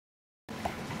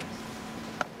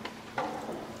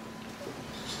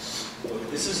Look,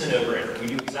 this is a no-brainer. We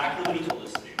do exactly what he told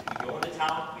us to do. We go into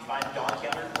town, we find a donkey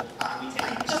on our colt, and we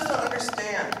take I it. just don't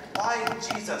understand why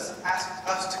Jesus asked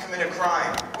us to commit a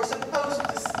crime. We're supposed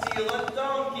to steal a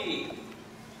donkey.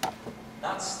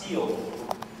 Not steal,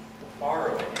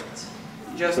 borrow it.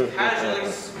 Just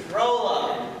casually stroll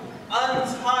up,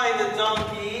 untie the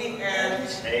donkey, and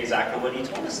Say exactly what he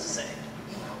told us to say.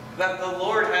 that the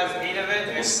Lord has need of it.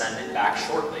 We'll And send it back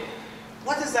shortly.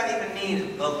 what does that even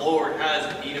mean? The Lord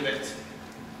has need of it.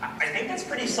 I think that's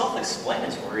pretty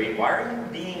self-explanatory. Why are you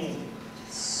being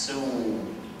so...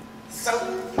 So,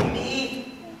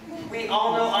 me? We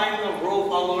all know I'm the rule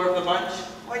follower of the bunch.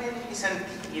 Why didn't he send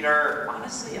Peter?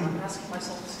 Honestly, I'm asking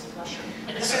myself the same question.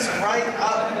 This is right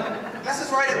up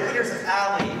Peter's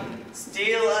alley.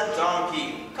 Steal a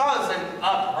donkey. Cause an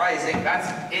uprising.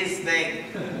 That's his thing.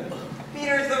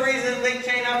 Peter's the reason they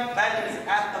chain up badges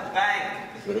at the bank.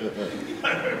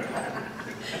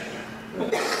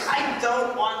 I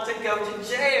don't want to go to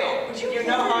jail. You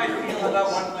know how I feel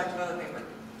about one fact about the paper.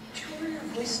 Did you lower your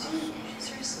voice, dude?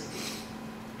 Seriously.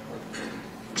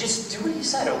 Just do what you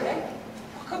said, okay?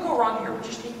 What could go wrong here? We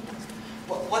just need...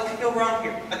 What could go wrong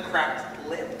here? A cracked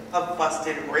lip? A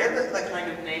busted rib? The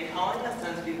kind of name-calling that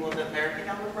sends people into therapy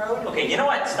down the road? Okay, you know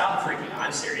what? Stop freaking out.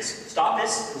 I'm serious. Stop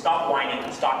this. Stop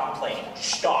whining. Stop complaining.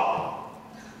 Stop.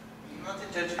 Not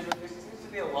to judge you, but there seems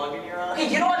to be a log in your eye. Okay,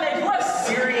 you know what, man? You have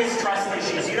serious trust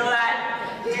issues. You know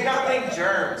that? Do you know how many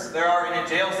germs there are in a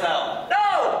jail cell?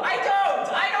 No, I don't.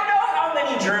 I don't know how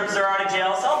many germs there are in a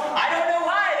jail cell. I don't know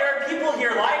why there are people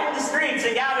here lining the streets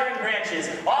and gathering branches.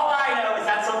 All I know is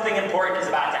that something important is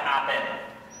about to happen.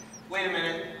 Wait a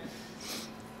minute.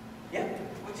 Yeah?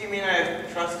 What do you mean I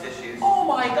have trust issues? Oh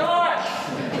my gosh!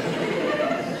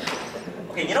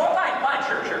 Okay, you know what? Fine,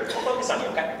 sure. We'll focus on you,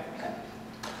 okay?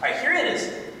 Alright, here it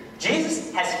is.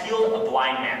 Jesus has healed a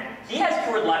blind man. He has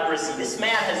cured leprosy. This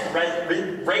man has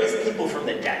raised people from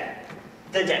the dead.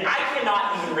 The dead. I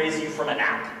cannot even raise you from a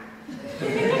nap.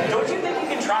 Don't you think you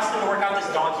can trust him to work out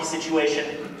this donkey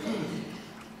situation?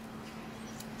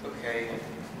 Okay.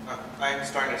 I'm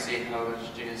starting to see how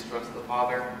much Jesus trusts the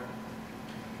Father.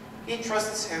 He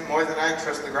trusts him more than I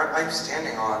trust the ground I'm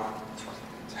standing on.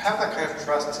 To have that kind of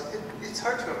trust, it's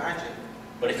hard to imagine.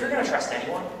 But if you're going to trust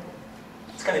anyone,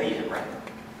 it's going to be him, right?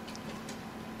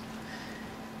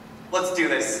 Let's do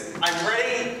this. I'm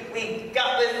ready. We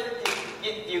got this.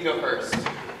 You go first.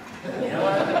 You know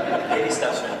what? Baby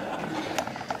steps, man.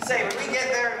 Say, when we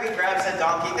get there and we grab said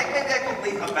donkey, think maybe I can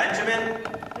leave a Benjamin?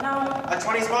 No. A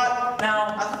 20 spot?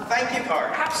 No. A thank you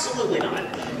card? Absolutely not.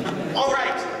 All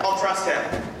right, I'll trust him.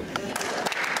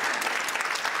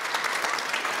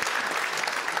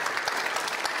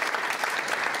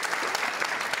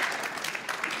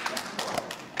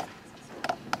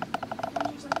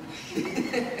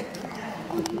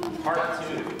 Part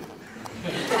 2.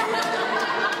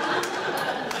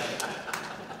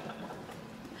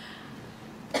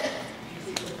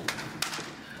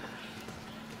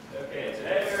 Okay,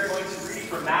 today we are going to read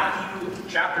from Matthew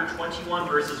chapter 21,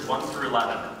 verses 1 through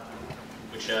 11,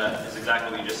 which is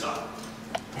exactly what you just saw.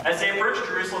 As they approached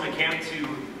Jerusalem and came to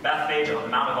Bethphage on the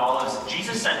Mount of Olives,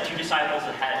 Jesus sent 2 disciples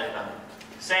ahead of them,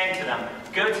 saying to them,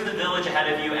 "Go to the village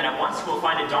ahead of you, and at once you will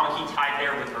find a donkey tied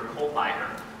there with her colt by her.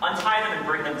 Untie them and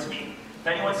bring them to me. If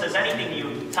anyone says anything to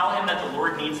you, tell him that the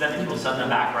Lord needs them and he will send them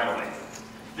back right away."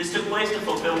 This took place to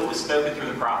fulfill what was spoken through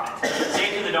the prophet.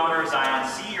 "Say to the daughter of Zion,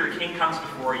 see, your king comes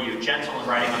before you, gentle and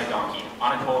riding on a donkey,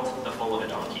 on a colt, the foal of a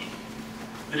donkey."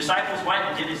 The disciples went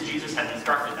and did as Jesus had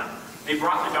instructed them. They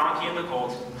brought the donkey and the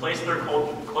colt, placed their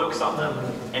cloaks on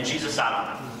them, and Jesus sat on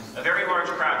them. A very large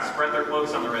crowd spread their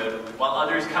cloaks on the road, while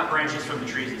others cut branches from the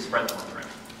trees and spread them on the road.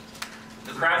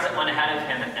 The crowds that went ahead of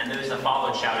him and those that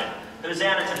followed shouted,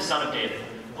 "Hosanna to the Son of David!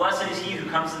 Blessed is he who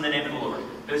comes in the name of the Lord!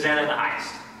 Hosanna in the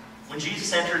highest!" When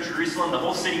Jesus entered Jerusalem, the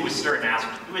whole city was stirred and asked,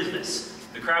 "Who is this?"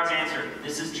 The crowds answered,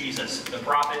 "This is Jesus, the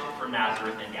prophet from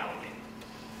Nazareth in Galilee."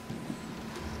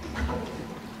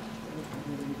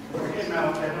 Okay,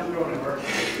 now, I'm going to work.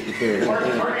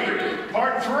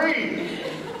 Part three,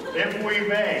 if we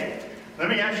may. Let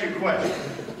me ask you a question.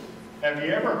 Have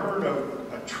you ever heard of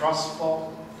a trust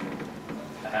fall?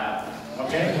 I have.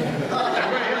 Okay?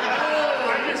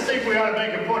 I just think we ought to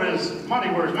make him put his money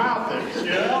where his mouth is, you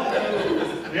know?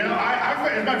 You know,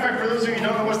 as a matter of fact, for those of you who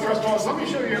don't know what trust fall is, let me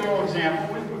show you a little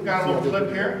example. We've got a little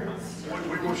clip here.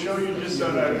 We will show you just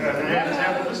an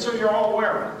example, just so you're all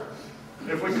aware of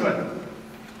it, if we could.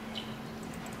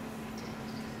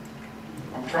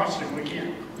 I'm trusting we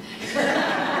can.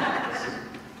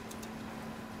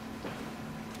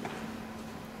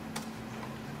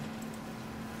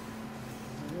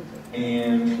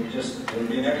 And it'll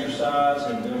be an exercise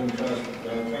in building trust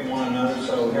between one another.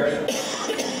 So Harrison,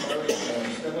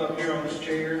 first, step up here on this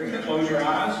chair and close your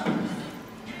eyes.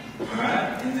 All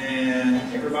right, and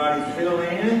then everybody fill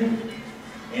in,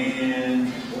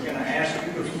 and we're going to ask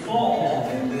you to fall,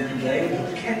 and then they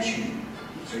will catch you.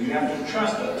 So you have to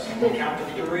trust us. I'm going to count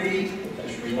to 3.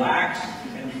 Just relax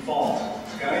and fall.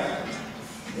 Okay?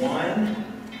 1,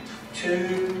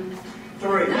 2,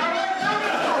 3.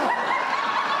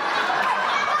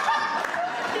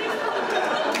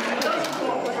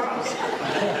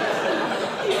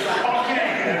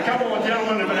 Okay, a couple of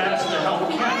gentlemen have been asked to help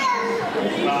catch.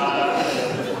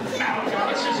 Malachi,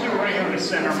 let's just do it right here in the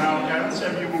center, Malachi. Let's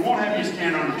have you, we won't have you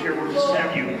stand on the chair, we'll just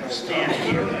have you stand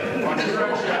here on this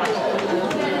right.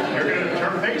 You're going to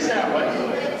turn face that way.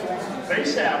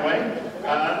 Face that way.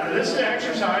 This is an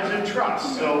exercise in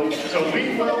trust, so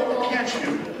we will catch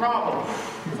you, probably.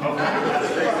 Okay?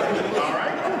 All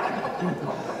right?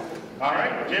 All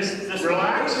right, just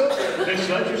relax. Just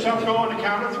let yourself go on the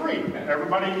count of 3.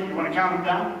 Everybody, you want to count them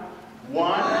down?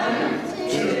 1,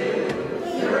 2,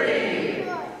 3.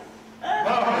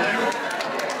 Oh, there we go.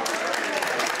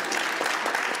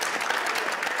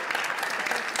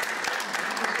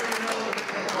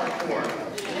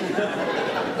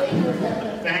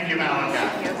 Thank you, Malachi.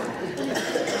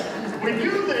 We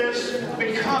do this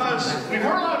because we've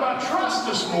heard a lot about trust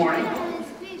this morning,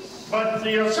 but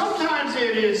sometimes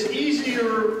it is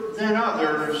easier than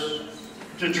others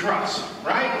to trust,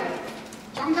 right?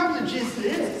 Sometimes it just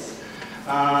is.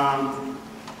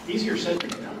 Easier said than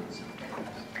done.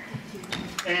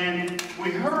 And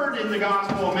we heard in the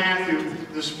Gospel of Matthew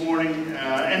this morning,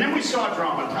 and then we saw it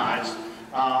dramatized.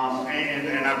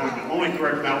 And I would only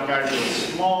correct Malachi to a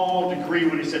small degree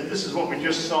when he said, this is what we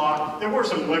just saw. There were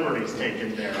some liberties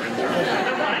taken there.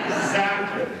 That's not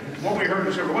exactly what we heard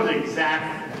in Scripture. It wasn't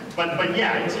exactly. But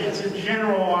yeah, it's a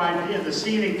general idea. The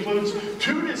scene includes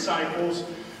 2 disciples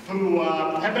who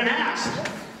have been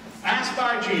asked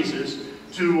by Jesus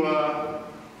to go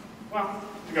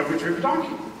retrieve a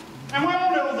donkey. And we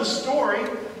all know the story.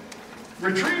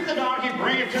 Retrieve the donkey,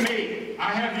 bring it to me.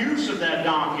 I have use of that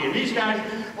donkey. And these guys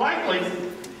likely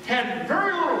had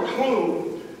very little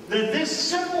clue that this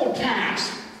simple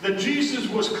task that Jesus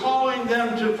was calling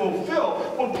them to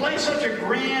fulfill would play such a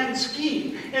grand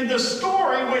scheme in the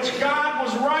story which God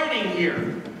was writing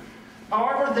here.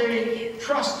 However, they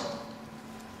trusted.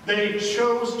 They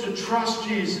chose to trust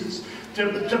Jesus,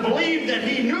 to believe that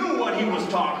he knew what he was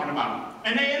talking about.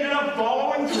 And they ended up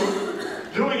following through,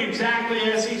 doing exactly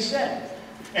as he said.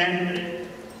 And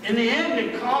in the end,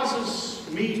 it causes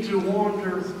me to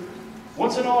wonder,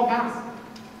 what's it all about?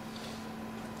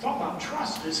 It's all about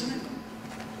trust, isn't it?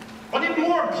 But even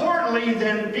more importantly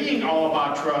than being all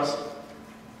about trust,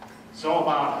 it's all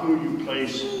about who you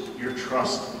place your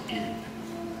trust in.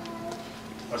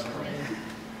 Let's pray.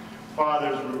 Father,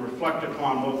 as we reflect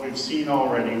upon what we've seen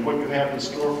already, what you have in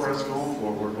store for us going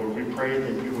forward, Lord, we pray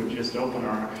that you would just open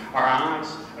our eyes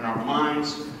and our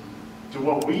minds to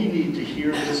what we need to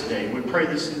hear this day. We pray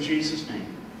this in Jesus' name.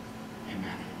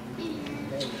 Amen.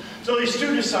 So these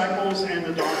 2 disciples and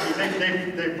the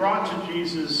donkey, they brought to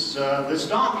Jesus this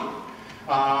donkey.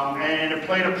 And it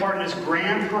played a part in this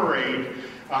grand parade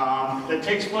that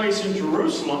takes place in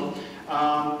Jerusalem,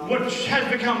 which has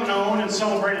become known and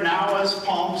celebrated now as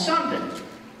Palm Sunday.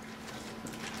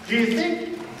 Do you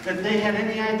think that they had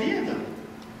any idea, though,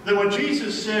 that when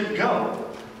Jesus said go,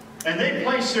 and they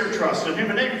placed their trust in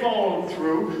him and they followed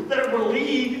through, that it would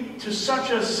lead to such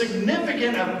a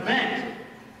significant event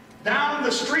down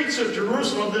the streets of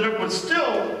Jerusalem that it would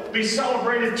still be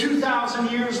celebrated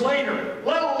 2,000 years later,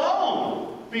 let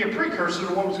alone be a precursor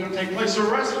to what was going to take place the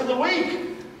rest of the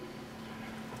week?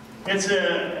 It's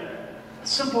a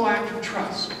simple act of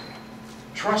trust.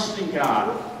 Trusting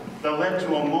God that led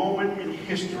to a moment in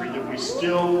history that we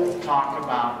still talk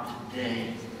about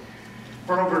today.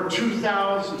 For over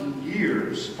 2,000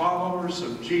 years, followers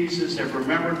of Jesus have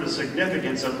remembered the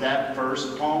significance of that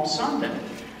first Palm Sunday,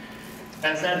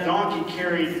 as that donkey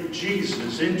carried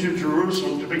Jesus into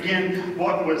Jerusalem to begin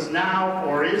what was now,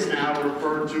 or is now,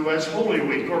 referred to as Holy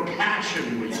Week or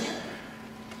Passion Week.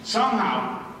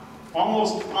 Somehow,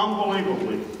 almost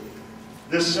unbelievably,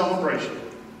 this celebration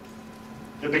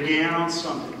that began on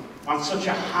Sunday on such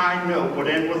a high note would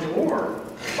end with horror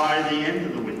by the end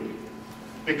of the week,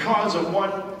 because of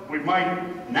what we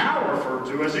might now refer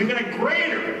to as even a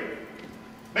greater,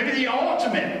 maybe the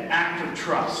ultimate act of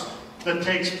trust that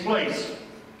takes place.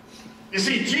 You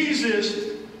see,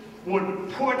 Jesus would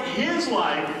put his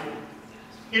life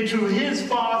into his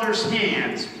Father's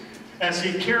hands as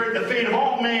he carried the fate of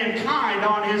all mankind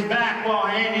on his back while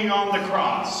hanging on the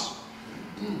cross.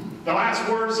 The last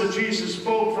words that Jesus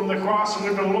spoke from the cross, and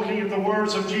we've been looking at the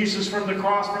words of Jesus from the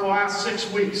cross for the last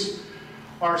 6 weeks,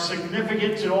 are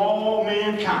significant to all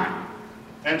mankind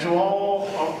and to all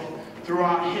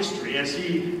throughout history, as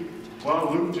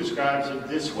Luke describes it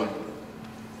this way.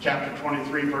 Chapter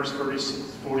 23, verse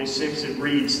 46, it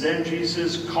reads, "Then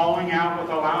Jesus, calling out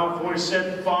with a loud voice,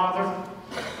 said, Father,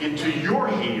 into your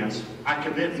hands I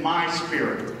commit my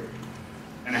spirit."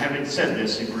 And having said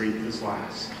this, he breathed his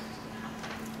last.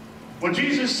 When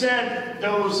Jesus said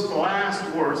those last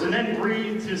words and then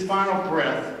breathed his final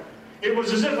breath, it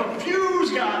was as if a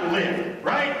fuse got lit,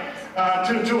 right?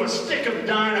 To a stick of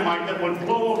dynamite that would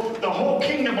blow the whole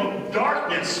kingdom of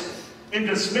darkness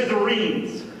into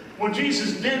smithereens. When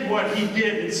Jesus did what he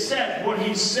did and said what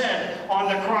he said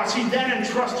on the cross, he then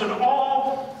entrusted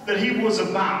all that he was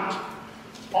about,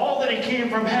 all that he came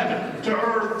from heaven to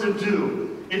earth to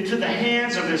do, into the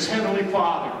hands of his heavenly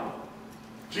Father.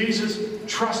 Jesus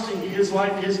trusting his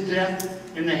life, his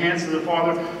death in the hands of the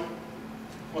Father,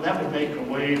 well, that would make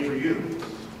a way for you,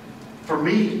 for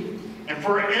me, and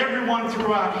for everyone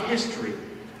throughout history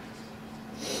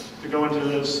to go into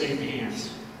those same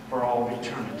hands for all of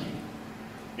eternity,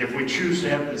 if we choose to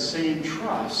have the same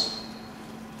trust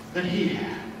that he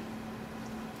had.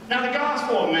 Now, the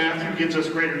Gospel of Matthew gives us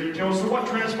greater details of what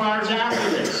transpires after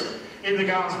this. In the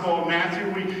Gospel of Matthew,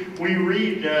 we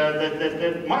read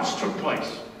that much took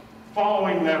place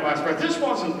following that last breath. This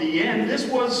wasn't the end. This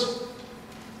was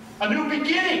a new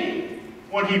beginning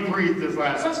when he breathed his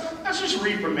last. Let's just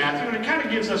read from Matthew, and it kind of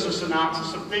gives us a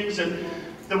synopsis of things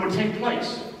that would take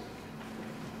place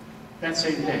that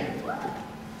same day.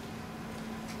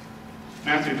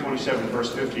 Matthew 27,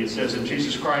 verse 50, it says, "And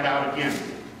Jesus cried out again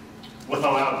with a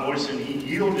loud voice, and he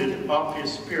yielded up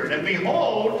his spirit. And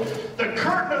behold, the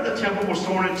curtain of the temple was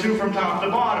torn in two from top to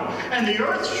bottom, and the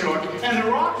earth shook, and the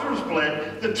rocks were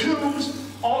split. The tombs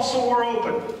also were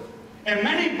opened. And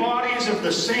many bodies of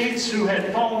the saints who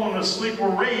had fallen asleep were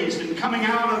raised, and coming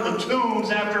out of the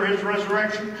tombs after his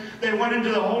resurrection, they went into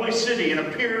the holy city and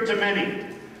appeared to many.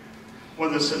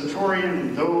 When the centurion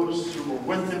and those who were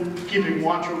with him, keeping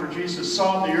watch over Jesus,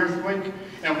 saw the earthquake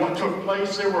and what took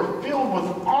place, they were filled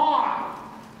with awe.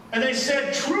 And they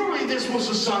said, truly, this was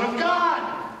the Son of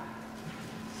God.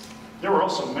 There were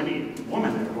also many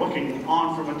women there looking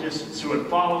on from a distance who had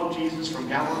followed Jesus from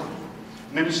Galilee,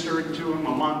 ministering to him,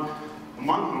 among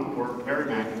whom were Mary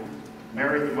Magdalene,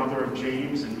 Mary the mother of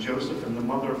James and Joseph, and the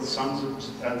mother of the sons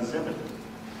of Zebedee.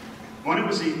 When it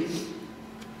was evening,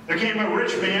 there came a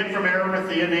rich man from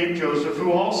Arimathea named Joseph,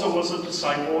 who also was a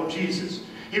disciple of Jesus.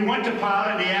 He went to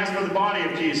Pilate and he asked for the body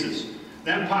of Jesus.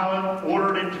 Then Pilate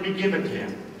ordered it to be given to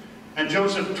him. And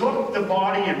Joseph took the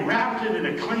body and wrapped it in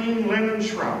a clean linen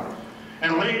shroud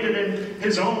and laid it in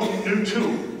his own new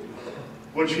tomb,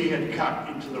 which he had cut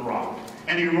into the rock.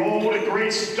 And he rolled a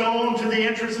great stone to the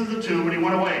entrance of the tomb, and he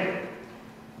went away.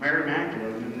 Mary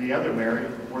Magdalene and the other Mary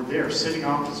were there, sitting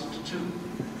opposite the tomb.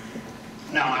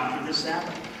 Now after this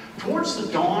happened, towards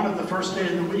the dawn of the first day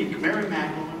of the week, Mary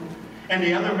Magdalene and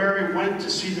the other Mary went to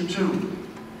see the tomb.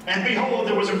 And behold,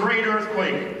 there was a great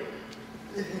earthquake.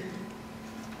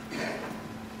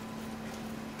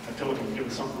 I feel like I'm giving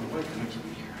something away for next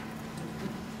week here.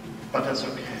 But that's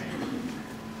okay.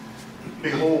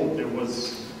 Behold, there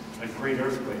was a great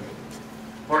earthquake.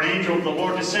 For an angel of the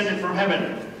Lord descended from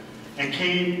heaven and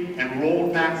came and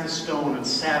rolled back the stone and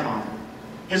sat on it.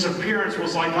 His appearance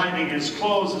was like lightning, his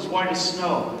clothes as white as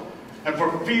snow. And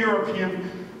for fear of him,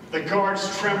 the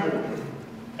guards trembled,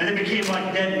 and they became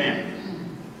like dead men.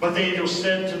 But the angel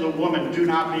said to the woman, do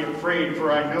not be afraid,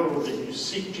 for I know that you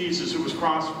seek Jesus who was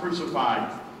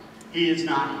crucified. He is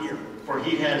not here, for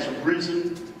he has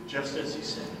risen just as he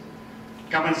said.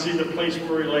 Come and see the place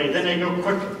where he lay. Then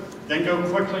go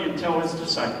quickly and tell his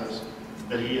disciples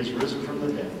that he is risen from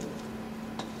the dead.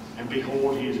 And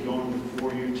behold, he is going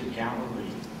before you to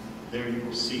Galilee. There you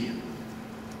will see him.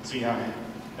 See, I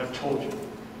have told you.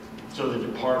 So they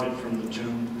departed from the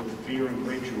tomb with fear and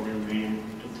great joy and ran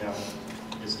to tell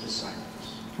his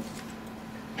disciples.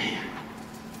 Man,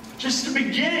 just the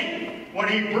beginning when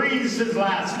he breathes his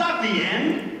last. Not the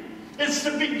end. It's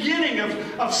the beginning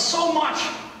of so much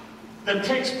that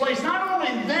takes place, not only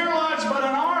in their lives, but in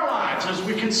our lives as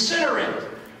we consider it.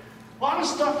 A lot of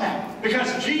stuff happened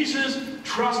because Jesus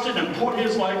trusted and put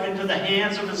his life into the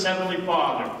hands of his heavenly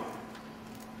Father.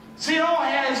 See, it all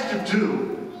has to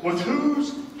do with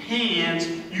whose hands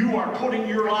you are putting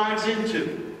your lives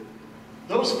into.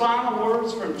 Those final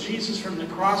words from Jesus from the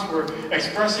cross were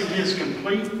expressing his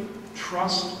complete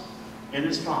trust in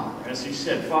his Father. As he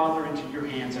said, Father, into your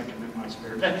hands I commit my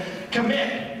spirit.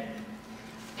 Commit,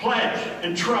 pledge,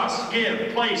 and trust,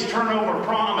 give, place, turn over,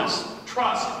 promise,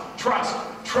 Trust, trust,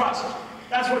 trust.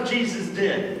 That's what Jesus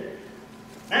did.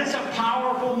 And it's a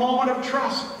powerful moment of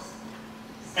trust.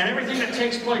 And everything that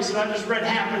takes place that I just read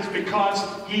happens because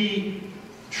he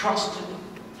trusted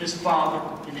his Father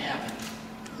in heaven.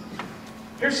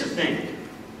 Here's the thing.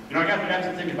 You know, I got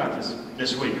to think about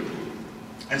this week.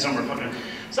 And some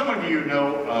of you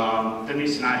know,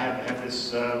 Denise and I have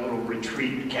this little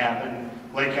retreat cabin,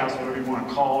 lake house, whatever you want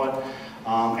to call it.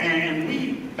 And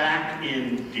we, back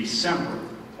in December,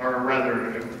 or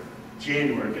rather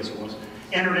January, I guess it was,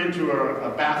 entered into a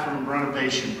bathroom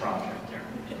renovation project there.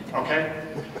 Okay?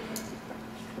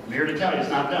 I'm here to tell you it's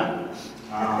not done.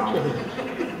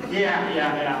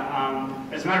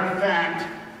 As a matter of fact,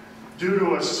 due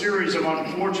to a series of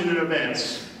unfortunate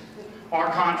events,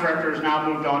 our contractor has now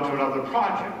moved on to another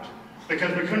project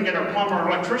because we couldn't get our plumber or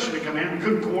electrician to come in. We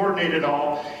couldn't coordinate it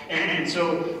all. And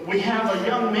so we have a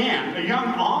young man, a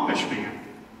young Amish man,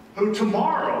 who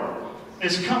tomorrow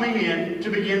is coming in to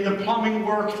begin the plumbing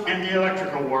work and the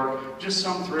electrical work just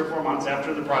some 3 or 4 months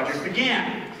after the project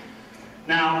began.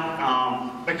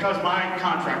 Now, because my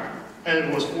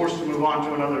contractor was forced to move on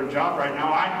to another job right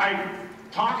now, I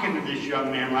talking to this young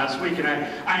man last week, and I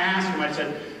asked him, I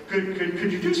said,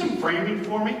 could you do some framing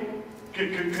for me?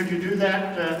 Could you do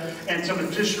that and some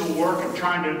additional work? I'm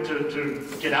trying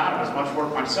to get out of as much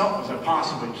work myself as I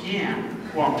possibly can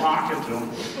while I'm talking to him.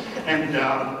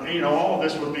 And, you know, all of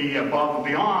this would be above and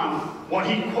beyond what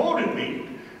he quoted me,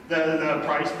 the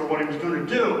price for what he was going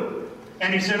to do.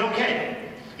 And he said, okay.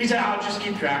 He said, I'll just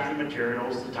keep track of the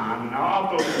materials, the time, and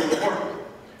I'll go through the work.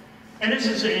 And this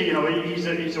is, you know, he's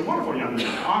a wonderful young man,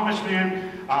 Amish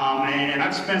man, and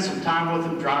I've spent some time with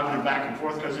him driving him back and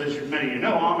forth because, as many of you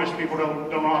know, Amish people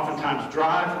don't oftentimes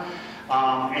drive,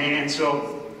 and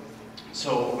so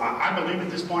I believe at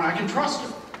this point I can trust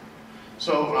him.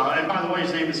 So, and by the way,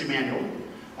 his name is Emmanuel.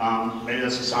 Maybe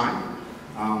that's a sign.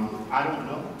 I don't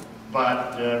know,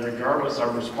 but regardless, I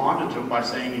responded to him by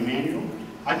saying, Emmanuel,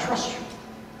 I trust you.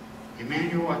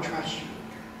 Emmanuel, I trust you.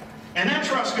 And that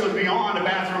trust goes beyond a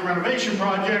bathroom renovation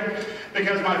project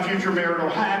because my future marital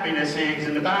happiness hangs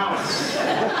in the balance.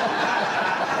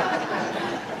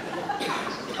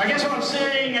 I guess what I'm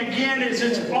saying again is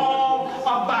it's all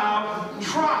about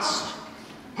trust.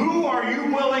 Who are you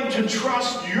willing to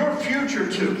trust your future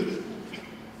to?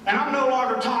 And I'm no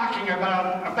longer talking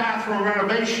about a bathroom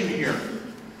renovation here.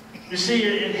 You see,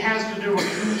 it has to do with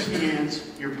whose hands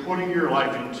you're putting your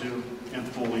life into and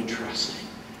fully trusting.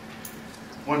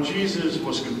 When Jesus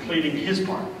was completing his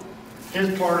part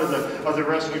of the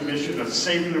rescue mission of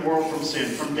saving the world from sin,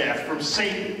 from death, from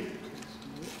Satan,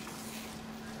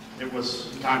 it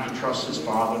was time to trust his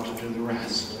Father to do the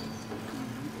rest.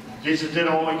 Jesus did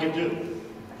all he could do.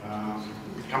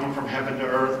 Coming from heaven to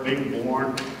earth, being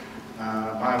born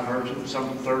by a virgin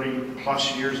some 30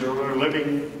 plus years earlier,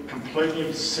 living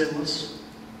completely sinless.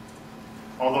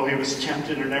 Although he was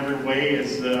tempted in every way,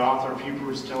 as the author of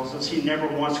Hebrews tells us, he never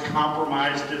once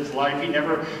compromised his life. He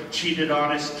never cheated on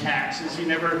his taxes. He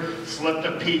never slipped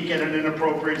a peek at an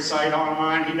inappropriate site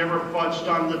online. He never fudged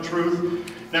on the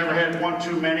truth. Never had one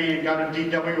too many and got a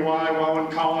DWI while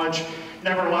in college.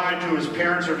 Never lied to his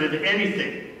parents or did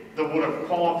anything that would have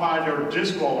qualified or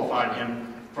disqualified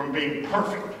him from being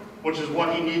perfect, which is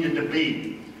what he needed to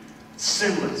be.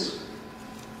 Sinless.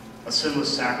 A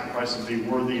sinless sacrifice would be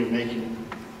worthy of making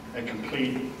a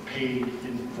complete, paid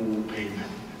in full payment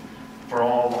for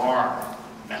all of our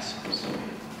mess-ups,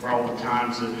 for all the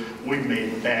times that we've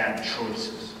made bad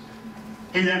choices.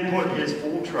 He then put his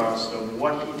full trust of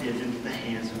what he did into the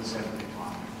hands of his Heavenly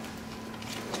Father.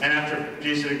 And after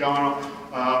Jesus had gone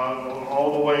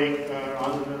all the way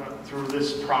through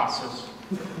this process,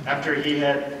 after he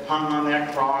had hung on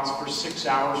that cross for 6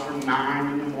 hours from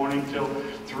 9 in the morning till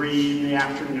 3 in the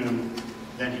afternoon,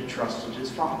 then he trusted his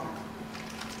Father.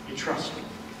 He trusted.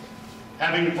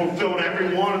 Having fulfilled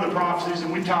every one of the prophecies,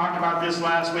 and we talked about this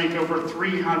last week, over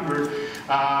 300,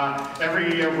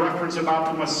 every reference about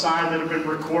the Messiah that had been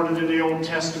recorded in the Old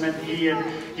Testament, he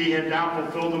had now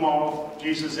fulfilled them all.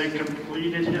 Jesus had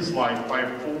completed his life by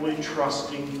fully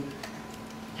trusting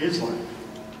his life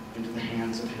into the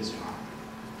hands of his Father.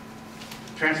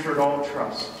 Transferred all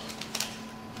trust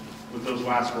with those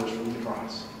last words from the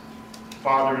cross.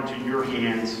 Father, into your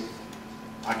hands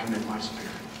I commit my spirit.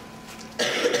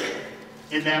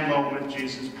 In that moment,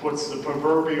 Jesus puts the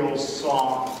proverbial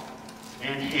saw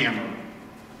and hammer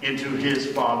into his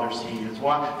Father's hands.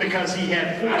 Why? Because he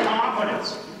had full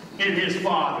confidence in his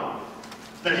Father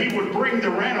that he would bring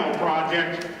the Reno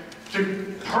project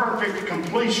to perfect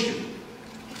completion.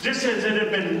 Just as it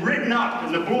had been written up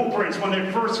in the blueprints when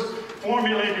they first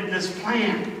formulated this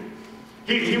plan.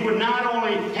 He would not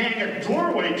only hang a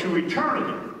doorway to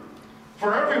eternity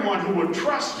for everyone who would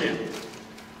trust him,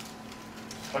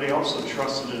 but he also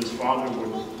trusted that his Father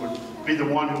would be the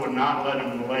one who would not let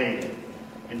him lay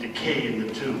and decay in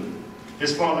the tomb.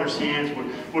 His Father's hands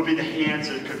would be the hands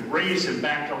that could raise him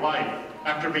back to life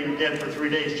after being dead for 3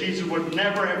 days. Jesus would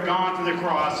never have gone to the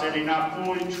cross had he not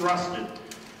fully trusted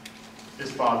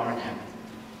his Father in heaven.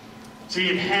 See,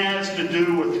 it has to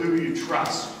do with who you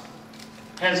trust.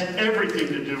 It has everything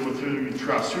to do with who you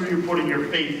trust, who you're putting your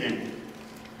faith in.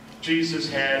 Jesus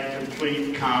had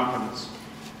complete confidence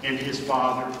in his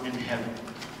Father in heaven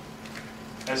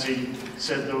as he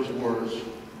said those words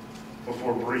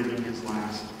before breathing his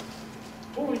last.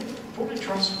 Fully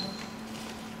trust him.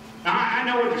 Now, I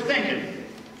know what you're thinking.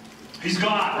 He's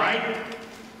God, right?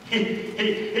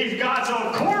 He's God, so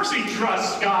of course he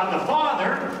trusts God the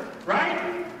Father, right?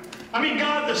 I mean,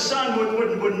 God the Son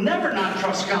would never not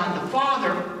trust God the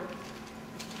Father.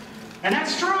 And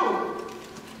that's true.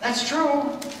 That's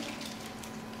true.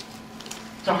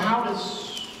 So how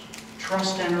does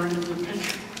trust enter into the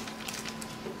picture?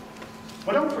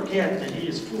 Well, don't forget that he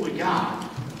is fully God,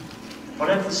 but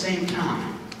at the same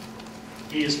time,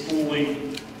 he is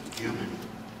fully human,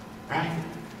 right?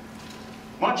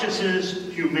 Much as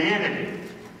his humanity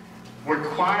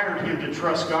required him to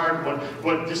trust God,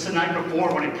 what just the night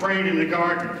before when he prayed in the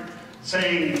garden,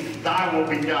 saying, "Thy will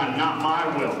be done, not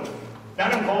my will."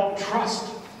 That involved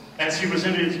trust as he was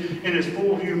in his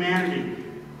full humanity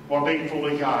while being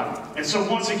fully God. And so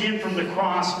once again from the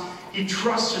cross, he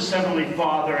trusts his Heavenly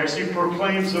Father as he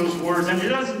proclaims those words. And he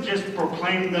doesn't just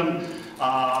proclaim them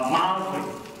mildly.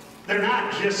 They're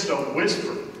not just a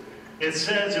whisper. It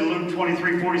says in Luke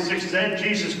 23:46, then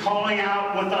Jesus, calling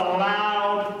out with a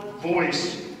loud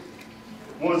voice,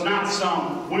 was not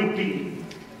some wimpy,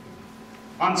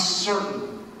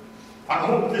 uncertain, I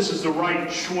hope this is the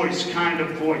right choice kind of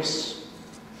voice.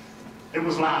 It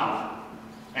was loud,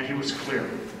 and he was clear.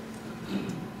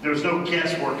 There was no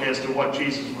guesswork as to what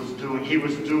Jesus was doing. He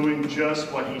was doing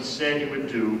just what he said he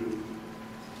would do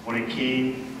when it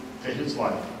came to his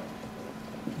life.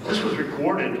 This was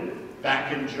recorded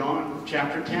back in John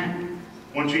chapter 10,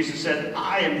 when Jesus said,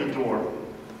 I am the door.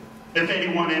 If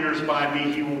anyone enters by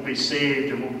me, he will be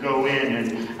saved and will go in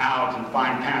and out and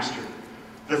find pasture.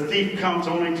 The thief comes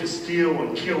only to steal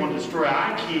and kill and destroy.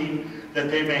 I came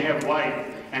that they may have life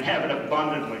and have it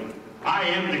abundantly. I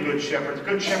am the good shepherd. The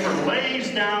good shepherd lays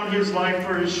down his life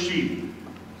for his sheep.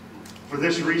 For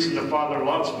this reason the Father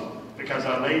loves me, because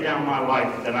I lay down my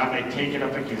life that I may take it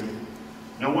up again.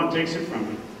 No one takes it from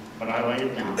me, but I lay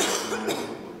it down.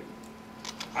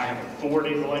 I have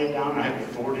authority to lay it down. I have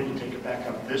authority to take it back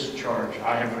up. This charge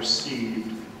I have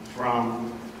received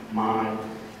from my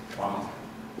Father.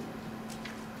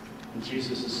 And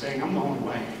Jesus is saying, I'm the only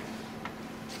way.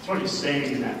 That's what he's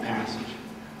saying in that passage.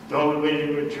 The only way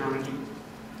to eternity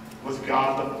with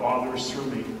God the Father is through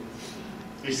me.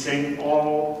 He's saying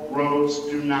all roads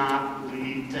do not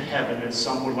lead to heaven, as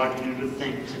some would like you to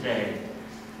think today.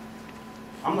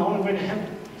 I'm the only way to heaven,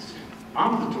 he said.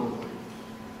 I'm the doorway.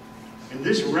 In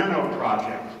this Reno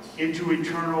project into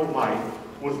eternal life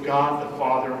with God the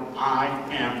Father, I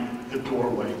am the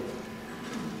doorway.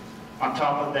 On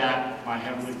top of that, my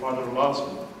Heavenly Father loves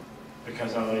me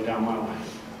because I lay down my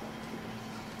life.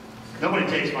 Nobody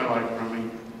takes my life from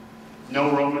me.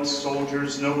 No Roman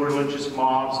soldiers, no religious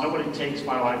mobs. Nobody takes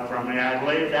my life from me. I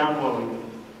lay it down willingly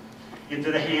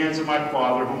into the hands of my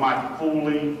Father, whom I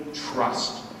fully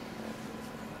trust.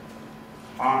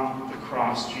 On the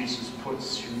cross, Jesus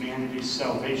puts humanity's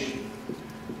salvation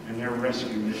and their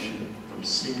rescue mission from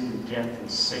sin and death and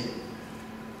Satan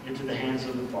into the hands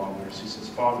of the Father. As he says,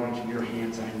 Father, into your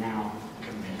hands I now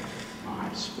commit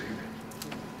my spirit.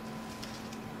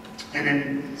 And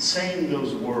in saying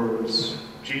those words,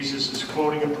 Jesus is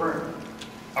quoting a prayer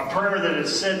that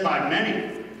is said by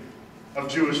many of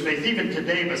Jewish faith, even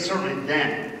today, but certainly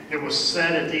then. It was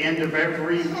said at the end of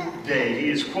every day. He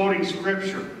is quoting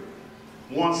Scripture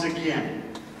once again.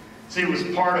 See, it was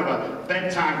part of a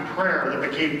bedtime prayer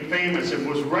that became famous and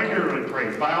was regularly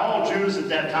prayed by all Jews at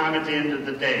that time at the end of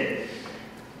the day.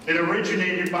 It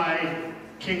originated by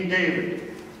King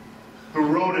David, who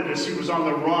wrote it as he was on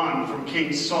the run from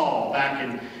King Saul back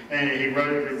in, and he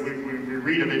wrote it, we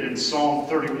read of it in Psalm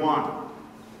 31,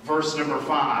 verse number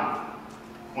 5.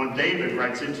 When David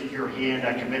writes, into your hand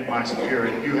I commit my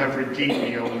spirit, you have redeemed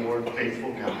me, O Lord,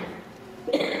 faithful God.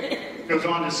 Goes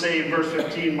on to say in verse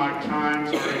 15, my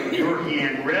times are in your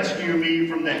hand. Rescue me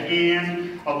from the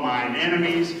hand of mine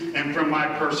enemies and from my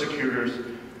persecutors.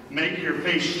 Make your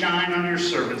face shine on your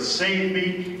servants. Save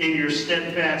me in your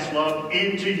steadfast love.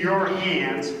 Into your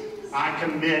hands I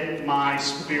commit my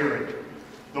spirit.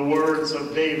 the words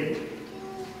of David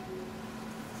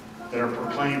that are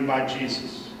proclaimed by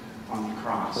Jesus on the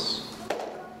cross.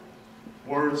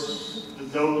 Words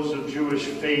that those of Jewish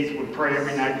faith would pray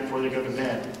every night before they go to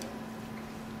bed.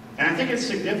 And I think it's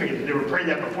significant that they would pray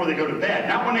that before they go to bed,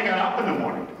 not when they got up in the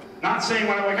morning. Not saying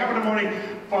when I wake up in the morning,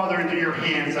 Father, into your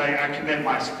hands I commit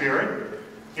my spirit.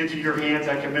 Into your hands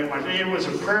I commit my... It was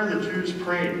a prayer the Jews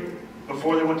prayed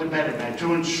before they went to bed at night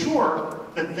to ensure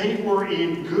that they were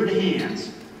in good hands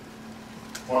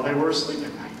while they were asleep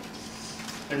at night.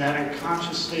 In that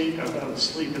unconscious state of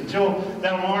sleep until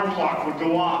that alarm clock would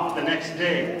go off the next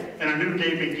day and a new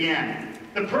day began.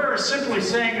 The prayer is simply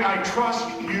saying, I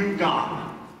trust you, God.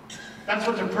 That's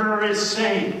what the prayer is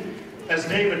saying, as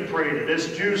David prayed it,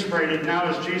 as Jews prayed it, now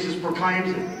as Jesus proclaims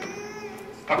it.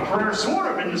 A prayer sort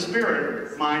of in the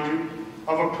spirit, mind you,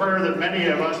 of a prayer that many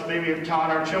of us maybe have taught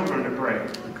our children to pray.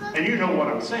 And you know what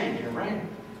I'm saying here, right?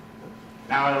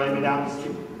 Now I lay me down to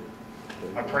sleep.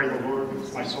 I pray the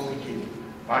Lord my soul to keep.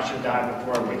 If I should die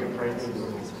before I wake, I pray the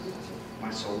Lord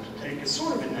my soul to take. It's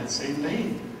sort of in that same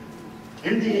vein.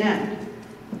 In the end,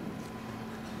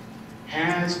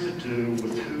 has to do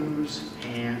with whose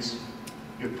hands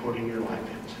you're putting your life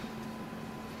into.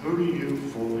 Who do you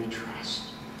fully trust?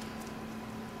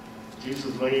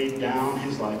 Jesus laid down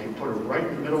his life. He put it right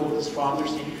in the middle of his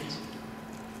Father's hands.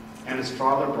 And his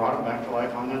Father brought him back to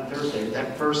life on that Thursday,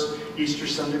 that first Easter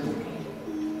Sunday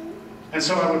morning. And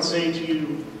so I would say to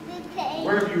you,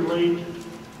 where have you laid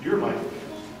your life?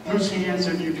 Whose hands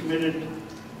have you committed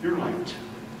your life to?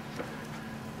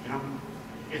 You know,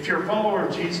 if you're a follower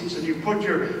of Jesus and you put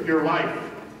your life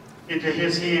into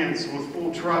his hands with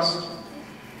full trust,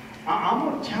 I'm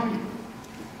going to tell you,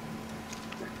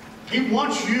 he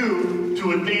wants you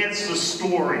to advance the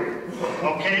story,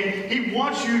 okay? He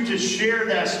wants you to share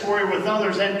that story with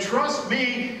others, and trust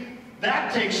me,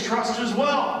 that takes trust as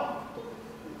well.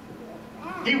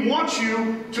 He wants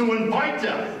you to invite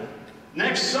them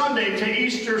next Sunday to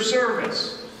Easter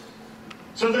service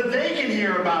so that they can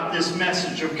hear about this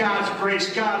message of God's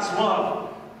grace, God's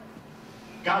love,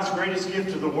 God's greatest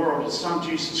gift to the world, his Son,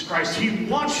 Jesus Christ. He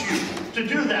wants you to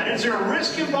do that. Is there a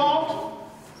risk involved?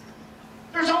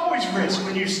 There's always risk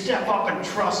when you step up and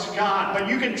trust God, but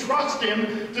you can trust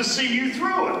him to see you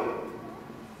through it.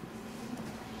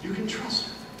 You can trust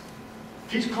him.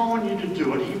 If he's calling you to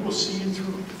do it, he will see you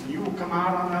through it, and you will come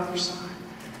out on the other side.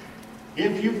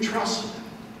 If you've trusted him,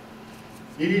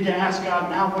 you need to ask God,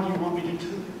 now what do you want me to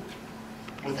do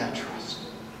with that trust?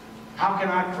 How can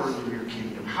I further your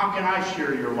kingdom? How can I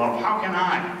share your love? How can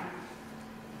I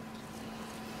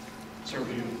serve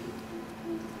you?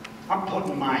 I'm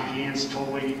putting my hands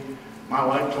totally, my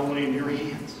life totally in your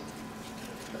hands.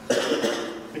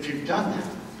 If you've done that,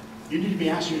 you need to be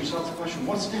asking yourself the question,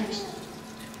 what's next?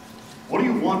 What do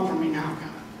you want from me now,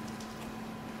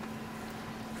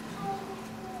 God?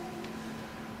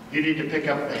 You need to pick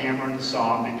up the hammer and the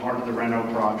saw and be part of the Reno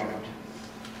project.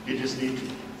 You just need to.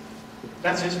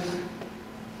 That's his plan.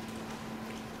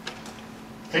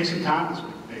 Take some time this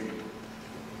week, maybe,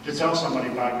 to tell somebody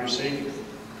about your Savior.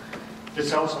 To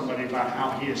tell somebody about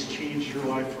how he has changed your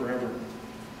life forever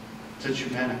since you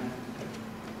met him.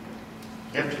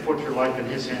 You have to put your life in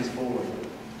his hands fully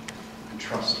and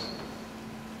trust him.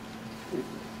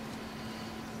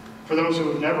 For those who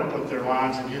have never put their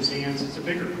lives in his hands, it's a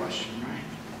bigger question, right?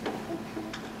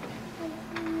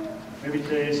 Maybe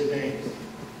today is the day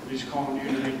that he's calling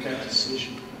you to make that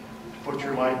decision. To put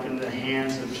your life in the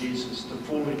hands of Jesus, to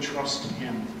fully trust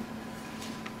him.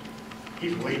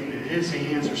 He's waiting. His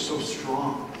hands are so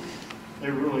strong.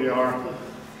 They really are.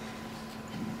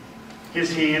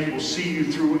 His hands will see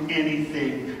you through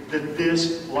anything that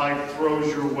this life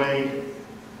throws your way.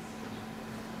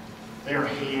 They are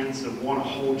hands that want to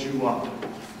hold you up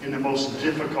in the most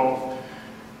difficult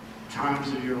times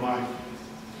of your life.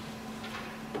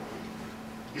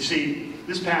 You see,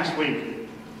 this past week,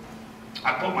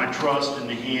 I put my trust in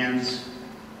the hands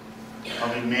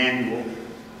of Emmanuel,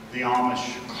 the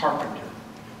Amish carpenter.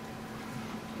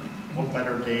 What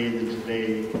better day than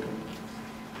today to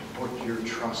put your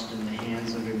trust in the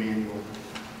hands of Emmanuel,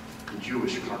 the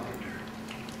Jewish carpenter.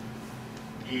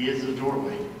 He is the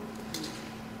doorway.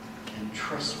 And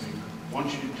trust me,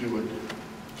 once you do it,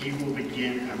 he will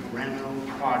begin a Reno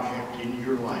project in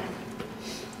your life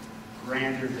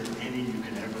grander than any you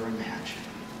could ever imagine.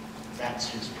 That's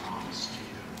his promise to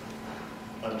you.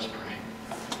 Let us pray.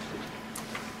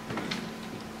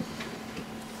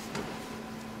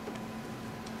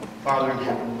 Father in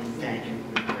heaven, we thank you.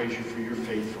 We praise you for your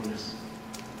faithfulness.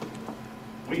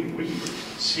 We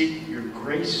seek your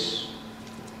grace,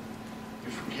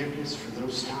 your forgiveness for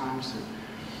those times that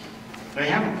they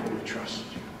haven't fully trusted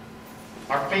you.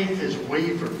 our faith has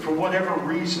wavered for whatever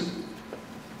reason,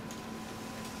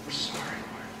 we're sorry,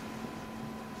 Lord.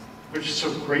 We're just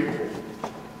so grateful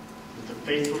that the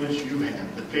faithfulness you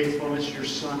have, the faithfulness your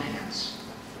Son has,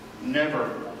 never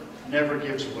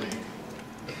gives way.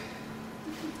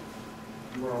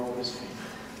 You are always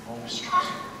faithful, always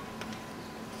trustful.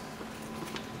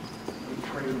 We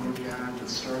pray, Lord God, that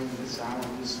starting this hour,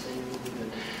 this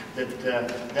day,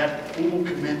 that full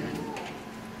commitment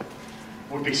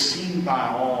would be seen by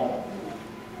all.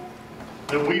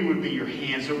 That we would be your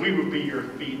hands, that we would be your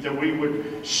feet, that we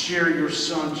would share your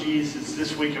Son, Jesus,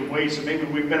 this week in ways that maybe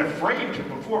we've been afraid to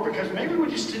before, because maybe we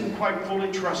just didn't quite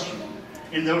fully trust you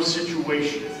in those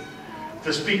situations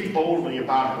to speak boldly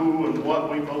about who and what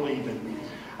we believe in.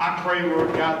 I pray,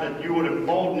 Lord God, that you would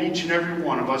embolden each and every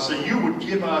one of us, that you would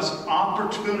give us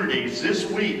opportunities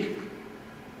this week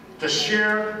to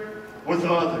share with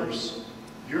others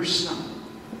your Son.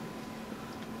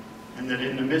 And that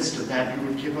in the midst of that, you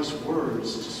would give us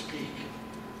words to speak.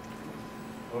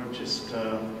 Lord, just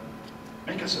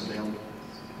make us available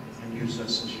and use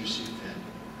us as you see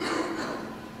fit.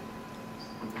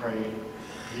 We pray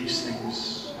these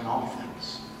things and all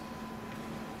things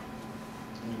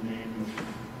in the name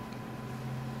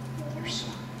of your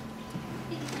Son,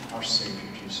 our Savior,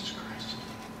 Jesus Christ.